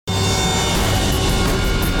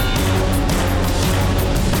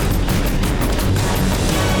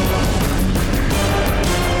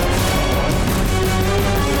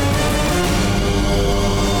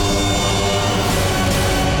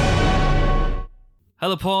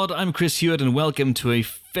Hello Pod, I'm Chris Hewitt and welcome to a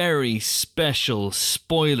very special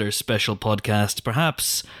spoiler special podcast.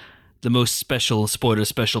 Perhaps the most special spoiler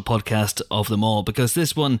special podcast of them all, because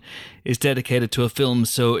this one is dedicated to a film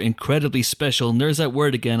so incredibly special, and there's that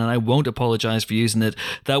word again, and I won't apologise for using it,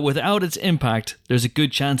 that without its impact, there's a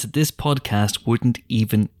good chance that this podcast wouldn't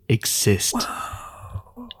even exist.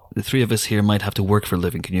 Wow. The three of us here might have to work for a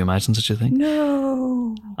living. Can you imagine such a thing?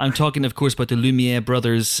 No. I'm talking, of course, about the Lumiere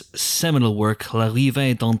Brothers' seminal work,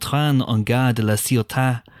 L'arrivée d'un train en gare de la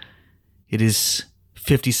Ciotat. It is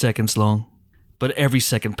 50 seconds long, but every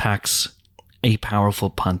second packs a powerful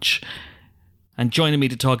punch. And joining me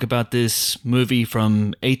to talk about this movie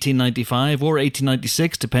from 1895 or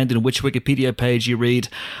 1896, depending on which Wikipedia page you read,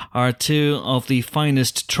 are two of the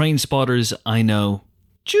finest train spotters I know.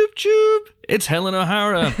 Choop choop! It's Helen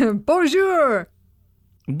O'Hara. Bonjour.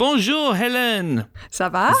 Bonjour, Helen. Ça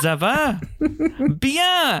va? Ça va?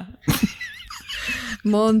 Bien!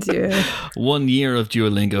 Mon Dieu. 1 year of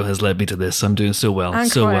Duolingo has led me to this. I'm doing so well. Incroyable.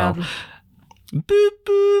 So well. Boop,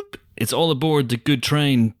 boop. It's all aboard the good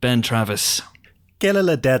train, Ben Travis. Quelle est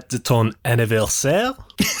la date de ton anniversaire?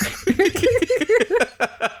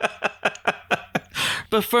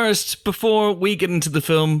 But first, before we get into the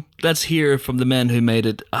film, let's hear from the men who made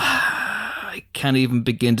it. I can't even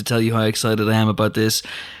begin to tell you how excited I am about this,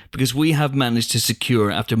 because we have managed to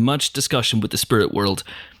secure, after much discussion with the Spirit World,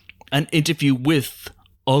 an interview with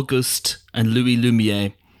Auguste and Louis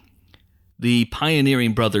Lumiere, the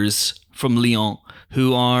pioneering brothers from Lyon,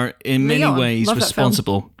 who are in many ways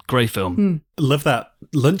responsible. Great film. Love that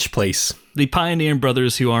lunch place. The pioneering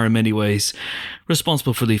brothers who are in many ways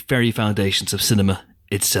responsible for the very foundations of cinema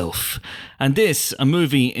itself. And this, a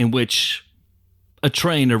movie in which a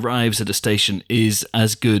train arrives at a station, is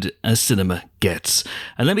as good as cinema gets.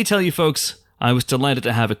 And let me tell you folks, I was delighted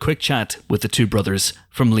to have a quick chat with the two brothers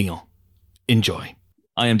from Lyon. Enjoy.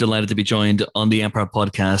 I am delighted to be joined on the Empire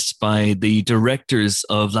podcast by the directors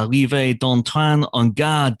of L'arrivée d'un train en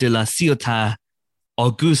gare de la Ciotat,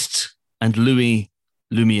 Auguste and Louis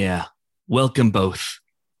Lumiere. Welcome both.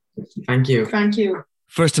 Thank you. Thank you.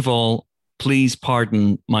 First of all, please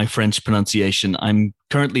pardon my French pronunciation. I'm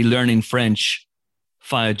currently learning French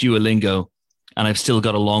via Duolingo, and I've still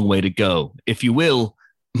got a long way to go. If you will,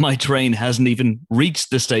 my train hasn't even reached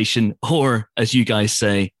the station, or, as you guys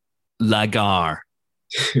say, la gare.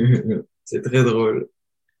 C'est très drôle.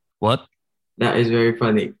 What? That is very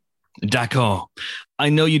funny. D'accord. I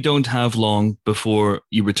know you don't have long before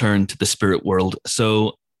you return to the spirit world,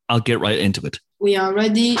 so I'll get right into it. We are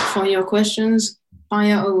ready for your questions.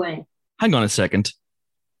 Fire away. Hang on a second.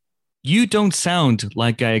 You don't sound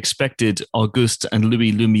like I expected Auguste and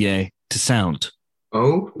Louis Lumiere to sound.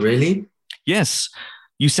 Oh, really? Yes,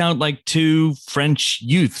 you sound like two French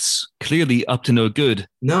youths, clearly up to no good.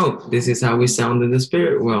 No, this is how we sound in the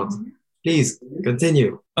spirit world. Please,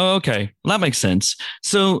 continue. Oh, okay, well, that makes sense.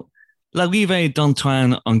 So, L'arrivée d'un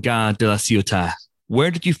train en gare de la Ciotat, where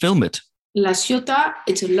did you film it? La Ciotat,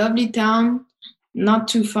 it's a lovely town, not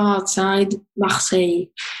too far outside Marseille.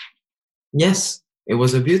 Yes, it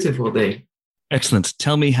was a beautiful day. Excellent.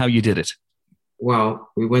 Tell me how you did it.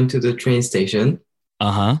 Well, we went to the train station.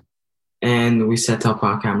 Uh-huh. And we set up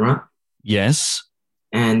our camera. Yes.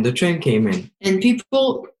 And the train came in. And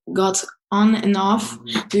people got on and off.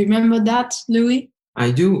 Do you remember that, Louis?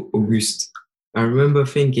 I do, Auguste. I remember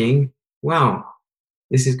thinking, wow,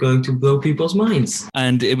 this is going to blow people's minds.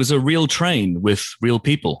 And it was a real train with real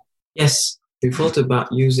people. Yes, we thought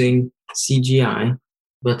about using CGI,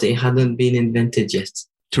 but it hadn't been invented yet.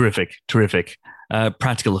 Terrific, terrific.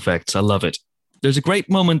 Practical effects, I love it. There's a great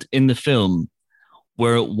moment in the film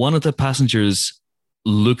where one of the passengers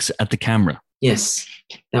looks at the camera. Yes,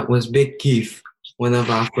 that was Big Keith, one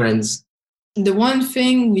of our friends. The one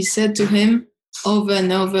thing we said to him over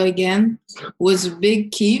and over again was,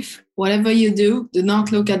 Big Keith, whatever you do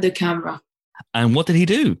not look at the camera. And what did he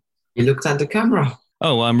do? He looked at the camera.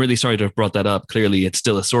 Oh, I'm really sorry to have brought that up. Clearly, it's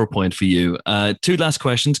still a sore point for you. Two last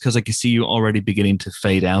questions, because I can see you already beginning to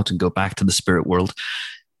fade out and go back to the spirit world.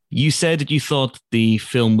 You said that you thought the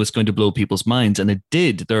film was going to blow people's minds, and it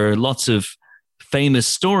did. There are lots of famous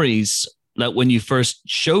stories that when you first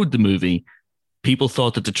showed the movie, people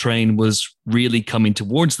thought that the train was really coming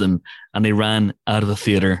towards them, and they ran out of the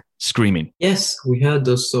theater screaming. Yes, we heard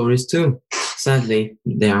those stories too. Sadly,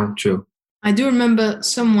 they aren't true. I do remember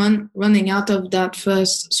someone running out of that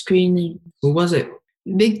first screening. Who was it?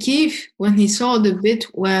 Big Keith, when he saw the bit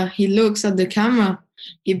where he looks at the camera,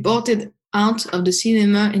 he bolted out of the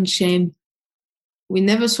cinema in shame. We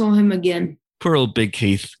never saw him again. Poor old Big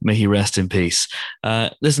Keith, may he rest in peace.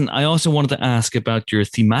 Listen, I also wanted to ask about your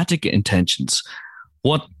thematic intentions.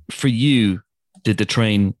 What, for you, did the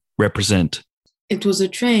train represent? It was a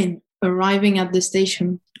train arriving at the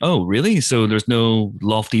station. Oh, really? So there's no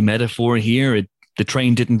lofty metaphor here? The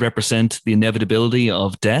train didn't represent the inevitability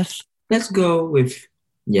of death? Let's go with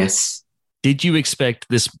yes. Did you expect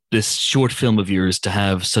this short film of yours to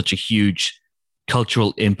have such a huge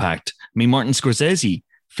cultural impact? I mean, Martin Scorsese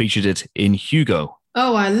featured it in Hugo.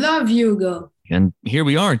 Oh, I love Hugo. And here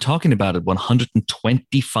we are talking about it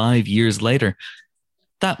 125 years later.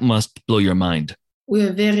 That must blow your mind. We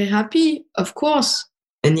are very happy, of course.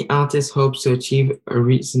 Any artist hopes to achieve a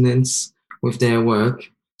resonance with their work,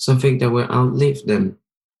 something that will outlive them.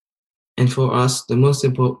 And for us, the most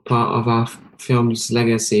important part of our film's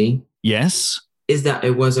legacy is that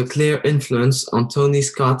it was a clear influence on Tony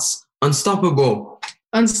Scott's Unstoppable.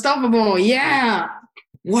 Unstoppable, yeah!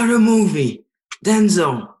 What a movie!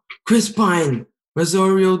 Denzel, Chris Pine,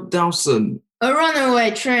 Rosario Dawson. A runaway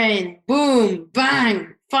train. Boom,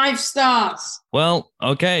 bang, 5 stars. Well,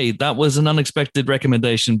 okay, that was an unexpected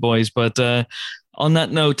recommendation, boys. But on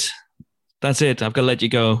that note, that's it. I've got to let you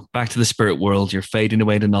go back to the spirit world. You're fading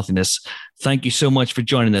away to nothingness. Thank you so much for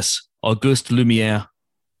joining us, Auguste Lumiere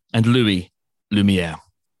and Louis Lumiere.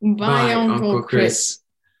 Bye, Uncle Chris.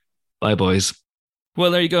 Bye, boys.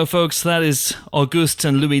 Well, there you go, folks. That is Auguste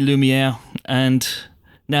and Louis Lumiere. And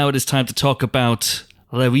now it is time to talk about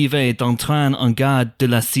L'arrivée d'Antoine en gare de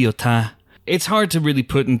la Ciotat. It's hard to really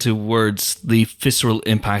put into words the visceral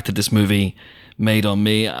impact that this movie made on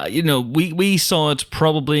me. We saw it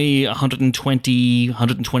probably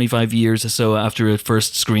 125 years or so after it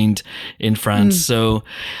first screened in France. So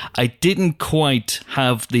I didn't quite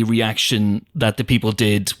have the reaction that the people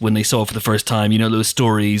did when they saw it for the first time. You know, those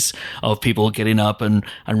stories of people getting up and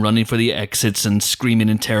running for the exits and screaming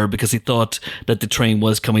in terror because they thought that the train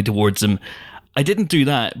was coming towards them. I didn't do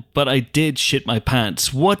that, but I did shit my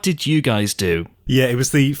pants. What did you guys do? Yeah, it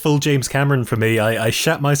was the full James Cameron for me. I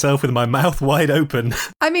shat myself with my mouth wide open.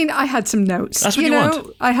 I mean, I had some notes. That's what you want.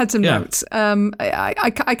 I had some notes.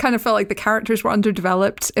 I kind of felt like the characters were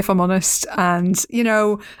underdeveloped, if I'm honest. And,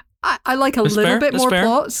 I like a little bit more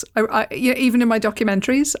plots. Even in my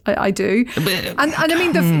documentaries, I do. And I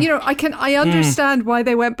mean, I understand why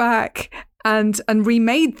they went back and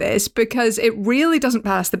remade this because it really doesn't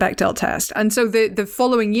pass the Bechdel test. And so the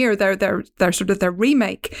following year, their sort of their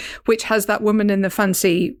remake, which has that woman in the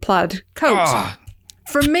fancy plaid coat.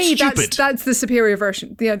 For me, that's the superior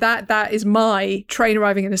version. That is my train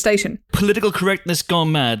arriving in the station. Political correctness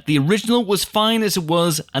gone mad. The original was fine as it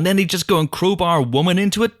was, and then they just go and crowbar a woman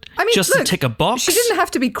into it to tick a box. She didn't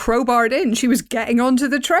have to be crowbarred in. She was getting onto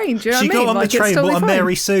the train. Do you know what I mean? She got on the train, totally what a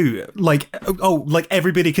Mary Sue. Like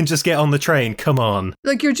everybody can just get on the train. Come on.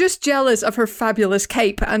 Like, you're just jealous of her fabulous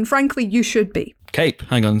cape, and frankly, you should be. Cape.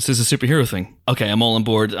 Hang on, this is a superhero thing. Okay, I'm all on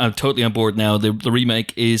board. I'm totally on board now. The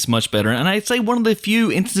remake is much better. And I'd say one of the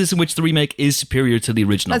few instances in which the remake is superior to the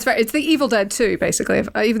original. That's fair. It's the Evil Dead 2, basically.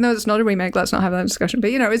 Even though it's not a remake, let's not have that discussion.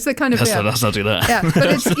 But, it's the kind of... Let's not do that. Yeah, but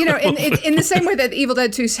it's, in the same way that Evil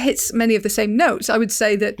Dead 2 hits many of the same notes, I would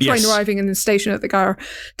say that Train Arriving in the Station at the Gare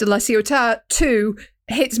de la Ciotat 2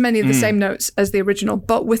 hits many of the same notes as the original,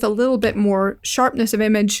 but with a little bit more sharpness of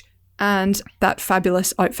image and that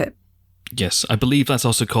fabulous outfit. Yes, I believe that's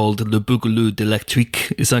also called Le Bougalou de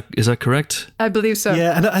l'Électrique. Is that correct? I believe so.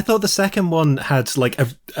 Yeah, and I thought the second one had like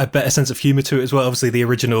a better sense of humour to it as well. Obviously, the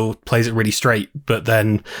original plays it really straight, but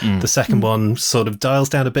then the second one sort of dials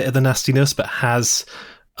down a bit of the nastiness, but has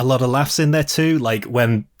a lot of laughs in there too. Like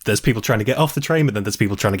when there's people trying to get off the train, but then there's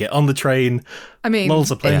people trying to get on the train. I mean,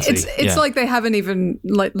 lols are plenty. It's like they haven't even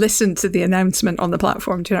listened to the announcement on the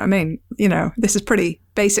platform. Do you know what I mean? This is pretty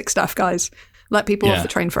basic stuff, guys. Let people off the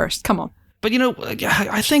train first. Come on. But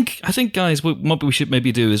I think guys, what we should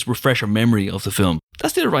maybe do is refresh our memory of the film.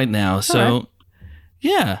 Let's do it right now. So,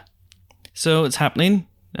 so it's happening.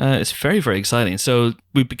 It's very, very exciting. So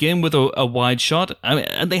we begin with a wide shot,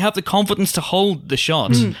 and they have the confidence to hold the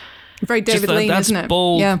shot. Very David Lean, isn't it? That's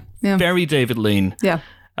bold. Yeah. Very David Lean. Yeah.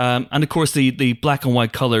 And of course, the black and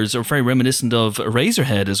white colours are very reminiscent of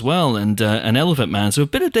Eraserhead as well, and an Elephant Man. So a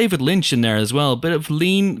bit of David Lynch in there as well. A bit of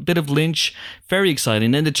Lean, bit of Lynch. Very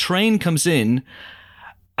exciting. And the train comes in,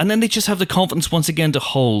 and then they just have the confidence once again to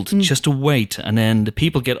hold, just to wait. And then the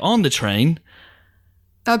people get on the train.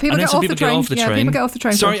 People get off the train. People get off the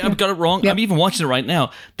train. Sorry, first, I've got it wrong. Yep. I'm even watching it right now.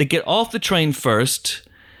 They get off the train first.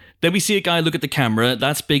 Then we see a guy look at the camera.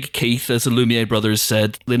 That's Big Keith, as the Lumiere Brothers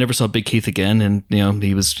said. They never saw Big Keith again, and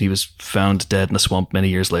he was found dead in a swamp many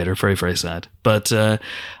years later. Very, very sad. But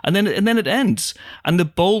and then it ends, and the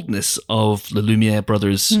boldness of the Lumiere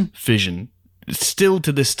Brothers' vision still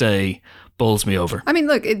to this day bowls me over. I mean,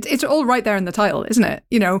 look, it's all right there in the title, isn't it?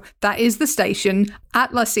 That is the station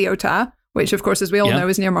at La Ciotat, which of course, as we all know,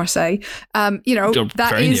 is near Marseille.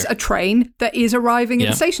 That is a train that is arriving at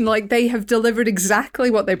the station. Like, they have delivered exactly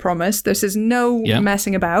what they promised. This is no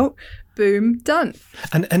messing about. Boom, done.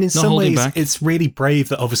 And in some ways, it's really brave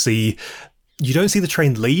that obviously you don't see the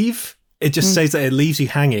train leave. It just says that it leaves you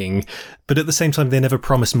hanging. But at the same time, they never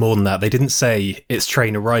promised more than that. They didn't say it's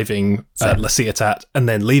train arriving at La Ciotat and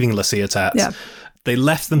then leaving La Ciotat. Yeah. They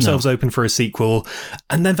left themselves open for a sequel.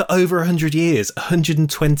 And then for over 100 years,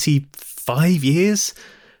 125 years,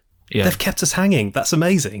 they've kept us hanging. That's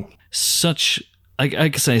amazing. Such, I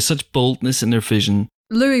could say, such boldness in their vision.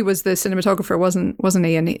 Louis was the cinematographer, wasn't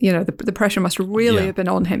he? And, the pressure must really have been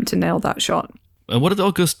on him to nail that shot. And what did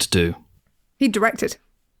Auguste do? He directed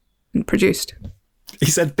and produced. He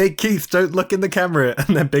said, "Big Keith, don't look in the camera."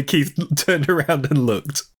 And then Big Keith turned around and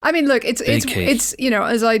looked. I mean, look, it's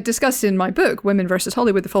as I discussed in my book, Women versus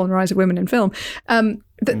Hollywood, The Fall and Rise of Women in Film,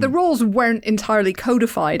 the roles weren't entirely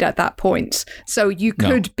codified at that point. So you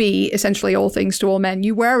could be essentially all things to all men.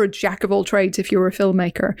 You were a jack of all trades if you were a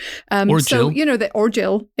filmmaker. Jill. Or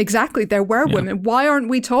Jill. Exactly. There were women. Why aren't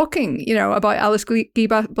we talking, about Alice Guy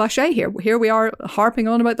Blaché here? Here we are harping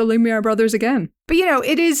on about the Lumiere Brothers again. But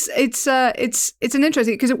it's an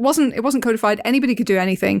interesting, because it wasn't codified. Anybody could do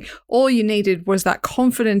anything. All you needed was that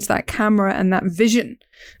confidence, that camera, and that vision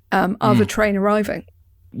of a train arriving.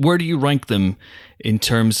 Where do you rank them in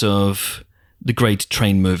terms of the great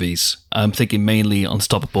train movies? I'm thinking mainly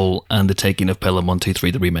Unstoppable and The Taking of Pelham 1, 2,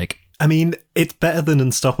 3, the remake. I mean, it's better than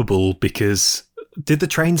Unstoppable because did the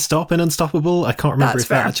train stop in Unstoppable? I can't remember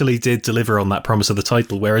that actually did deliver on that promise of the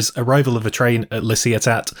title, whereas Arrival of a Train at La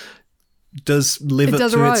Ciotat does live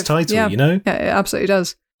up to its title, Yeah, it absolutely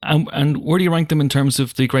does. And where do you rank them in terms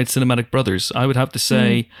of the great cinematic brothers? I would have to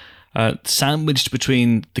say... sandwiched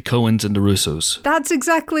between the Coens and the Russos. That's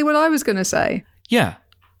exactly what I was going to say. Yeah,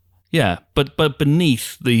 but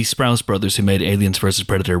beneath the Sprouse brothers who made Aliens vs.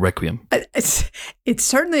 Predator Requiem. It's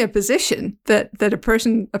certainly a position that a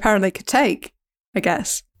person apparently could take, I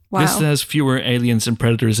guess. Wow. This has fewer aliens and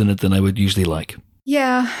predators in it than I would usually like.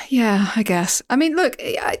 Yeah, I guess. I mean, look,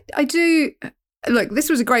 I do... Look, this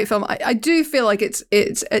was a great film. I do feel like it's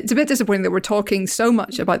a bit disappointing that we're talking so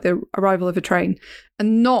much about the arrival of a train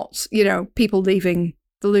and not, people leaving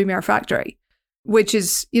the Lumiere factory, which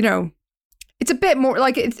is, it's a bit more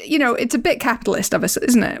like it's a bit capitalist of us,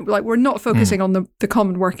 isn't it? Like, we're not focusing on the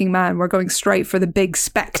common working man. We're going straight for the big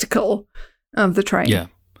spectacle of the train. Yeah,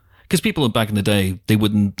 because people back in the day, they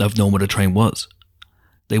wouldn't have known what a train was.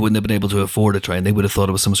 They wouldn't have been able to afford a train. They would have thought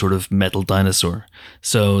it was some sort of metal dinosaur.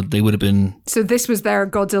 So they would have been... So this was their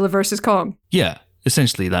Godzilla versus Kong? Yeah,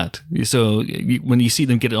 essentially that. So when you see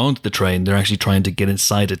them get onto the train, they're actually trying to get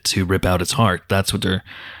inside it to rip out its heart. That's what they're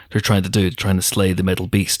trying to do, trying to slay the metal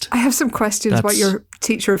beast. I have some questions about your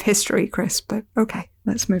teacher of history, Chris, but okay,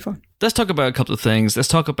 let's move on. Let's talk about a couple of things. Let's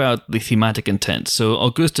talk about the thematic intent. So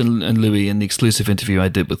Auguste and Louis, in the exclusive interview I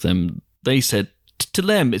did with them, they said, to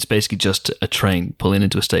them, it's basically just a train pulling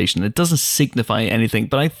into a station. It doesn't signify anything,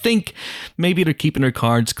 but I think maybe they're keeping their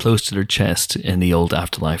cards close to their chest in the old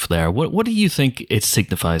afterlife there. What do you think it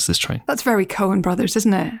signifies, this train? That's very Coen Brothers,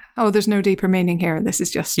 isn't it? Oh, there's no deeper meaning here. This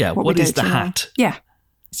is just what is the hat? Yeah,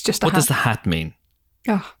 it's just a hat. What does the hat mean?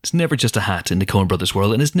 Oh. It's never just a hat in the Coen Brothers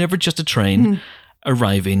world, and it's never just a train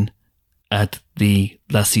arriving at the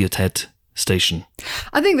La Ciotat station.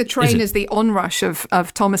 I think the train is the onrush of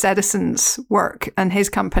Thomas Edison's work and his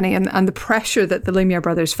company, and the pressure that the Lumiere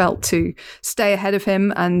brothers felt to stay ahead of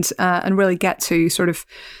him and really get to sort of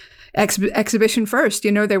exhibition first.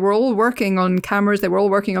 They were all working on cameras, they were all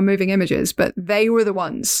working on moving images, but they were the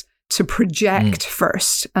ones to project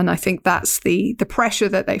first. And I think that's the pressure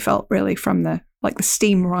that they felt really from the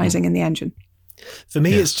steam rising in the engine. For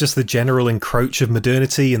me, it's just the general encroach of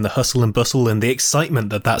modernity and the hustle and bustle and the excitement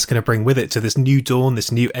that that's going to bring with it to this new dawn,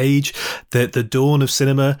 this new age, the dawn of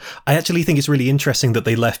cinema. I actually think it's really interesting that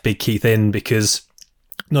they left Big Keith in, because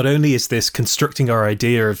not only is this constructing our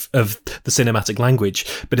idea of the cinematic language,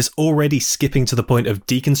 but it's already skipping to the point of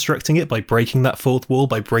deconstructing it by breaking that fourth wall,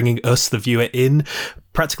 by bringing us, the viewer, in,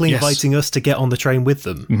 practically inviting us to get on the train with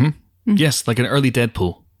them. Mm-hmm. Yes, like an early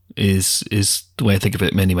Deadpool. Is the way I think of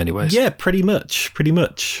it in many, many ways. Yeah, pretty much.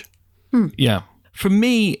 Yeah. For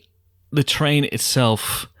me, the train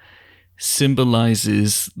itself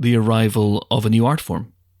symbolizes the arrival of a new art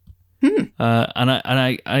form. And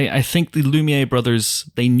I think the Lumiere brothers,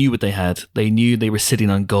 they knew what they had. They knew they were sitting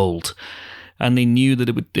on gold. And they knew that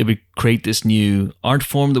it would create this new art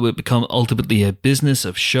form that would become ultimately a business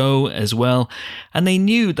of show as well. And they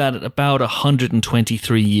knew that at about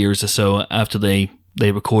 123 years or so after they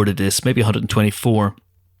recorded this, maybe 124,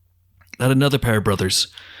 that another pair of brothers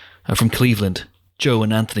from Cleveland, Joe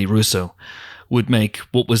and Anthony Russo would make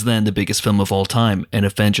what was then the biggest film of all time, in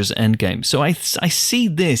Avengers Endgame. So I see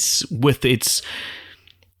this with its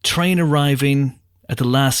train arriving at the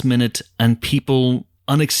last minute and people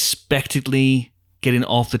unexpectedly getting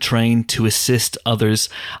off the train to assist others.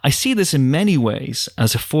 I see this in many ways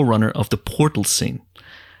as a forerunner of the portal scene.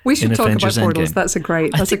 We should talk Avengers about portals. Endgame. That's a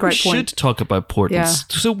great point. We should talk about portals.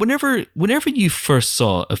 Yeah. So whenever you first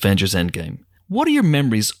saw Avengers Endgame, what are your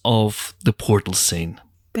memories of the portal scene?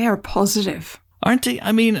 They are positive, aren't they?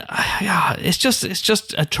 I mean, yeah, it's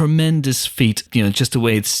just a tremendous feat. Just the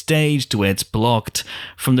way it's staged, the way it's blocked.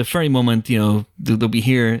 From the very moment, that we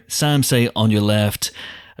hear Sam say "on your left,"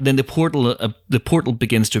 and then the portal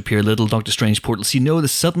begins to appear. Little Doctor Strange portal. So that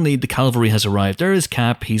suddenly the cavalry has arrived. There is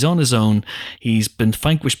Cap. He's on his own. He's been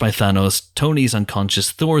vanquished by Thanos. Tony's unconscious.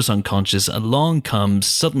 Thor's unconscious. Along comes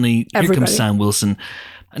suddenly. Here comes Sam Wilson.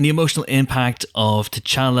 And the emotional impact of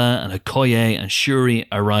T'Challa and Okoye and Shuri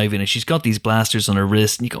arriving, and she's got these blasters on her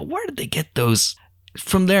wrist, and you go, where did they get those?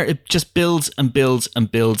 From there, it just builds and builds and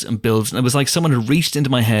builds and builds. And it was like someone had reached into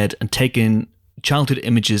my head and taken childhood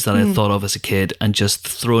images that I thought of as a kid and just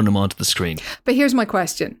thrown them onto the screen. But here's my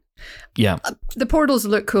question. Yeah. The portals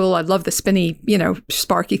look cool. I love the spinny,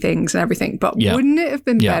 sparky things and everything. But wouldn't it have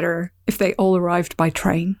been better if they all arrived by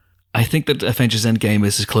train? I think that Avengers Endgame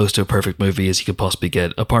is as close to a perfect movie as you could possibly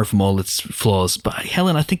get, apart from all its flaws. But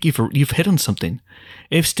Helen, I think you've hit on something.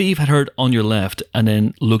 If Steve had heard "on your left" and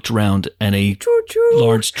then looked around and a choo-choo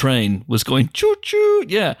large train was going choo-choo,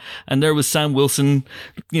 yeah, and there was Sam Wilson,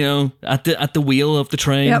 at the wheel of the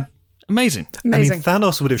train. Yep. Amazing. I mean,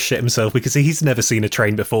 Thanos would have shit himself because he's never seen a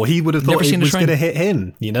train before. He would have thought it was going to hit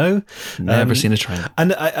him, Never seen a train.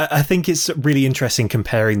 And I think it's really interesting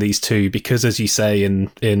comparing these two because, as you say, in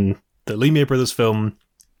the Lumiere Brothers film,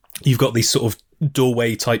 you've got these sort of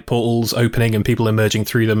doorway-type portals opening and people emerging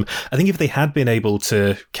through them. I think if they had been able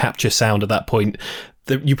to capture sound at that point,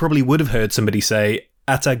 you probably would have heard somebody say,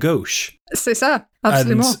 "À ta gauche." C'est ça.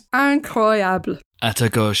 Absolument. Incroyable. À ta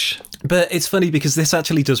gauche. But it's funny because this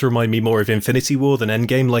actually does remind me more of Infinity War than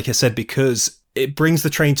Endgame, like I said, because it brings the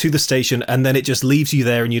train to the station and then it just leaves you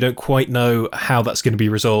there and you don't quite know how that's going to be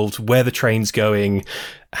resolved, where the train's going,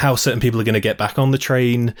 how certain people are going to get back on the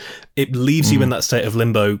train. It leaves you in that state of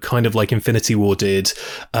limbo, kind of like Infinity War did.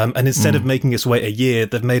 And instead of making us wait a year,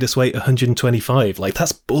 they've made us wait 125. Like,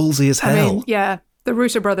 that's ballsy as hell. I mean, yeah. The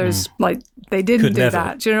Russo brothers, they didn't do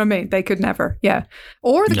that. Do you know what I mean? They could never. Yeah.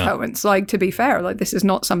 Or the Coens, to be fair, this is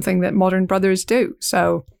not something that modern brothers do.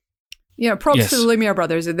 So, props to the Lumiere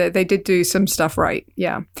brothers. They did do some stuff right.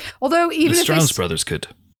 Yeah. Although even the if Strauss brothers could.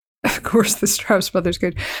 Of course, the Strauss brothers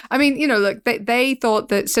could. I mean, look, they thought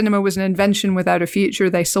that cinema was an invention without a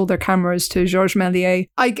future. They sold their cameras to Georges Méliès.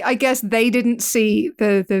 I guess they didn't see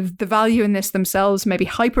the value in this themselves, maybe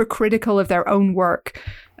hypercritical of their own work.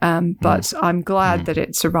 But I'm glad that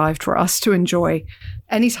it survived for us to enjoy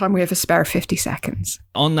anytime we have a spare 50 seconds.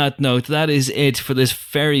 On that note, that is it for this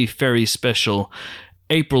very, very special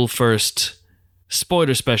April 1st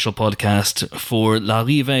spoiler special podcast for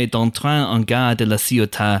L'arrivée d'un train en gare de la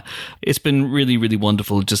Ciotat. It's been really, really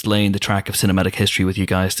wonderful just laying the track of cinematic history with you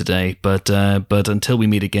guys today. But until we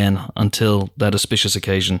meet again, until that auspicious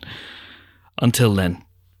occasion, until then,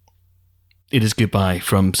 it is goodbye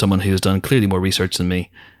from someone who has done clearly more research than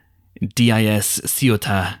me. DIS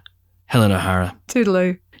Ciotat, Helen O'Hara.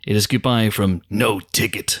 Toodaloo. It is goodbye from No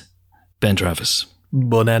Ticket, Ben Travis.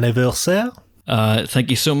 Bon anniversaire. Thank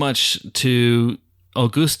you so much to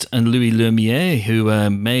Auguste and Louis Lumiere, who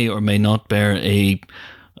may or may not bear a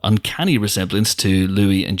uncanny resemblance to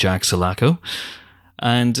Louis and Jack Sulaco.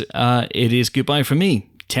 And it is goodbye from me,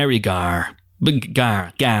 Terry Gare.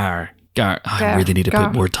 Gare. I really need to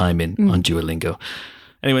put more time in on Duolingo.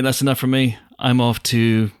 Anyway, that's enough from me. I'm off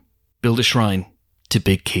to build a shrine to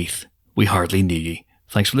Big Keith. We hardly need ye.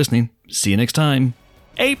 Thanks for listening. See you next time.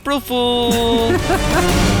 April Fool!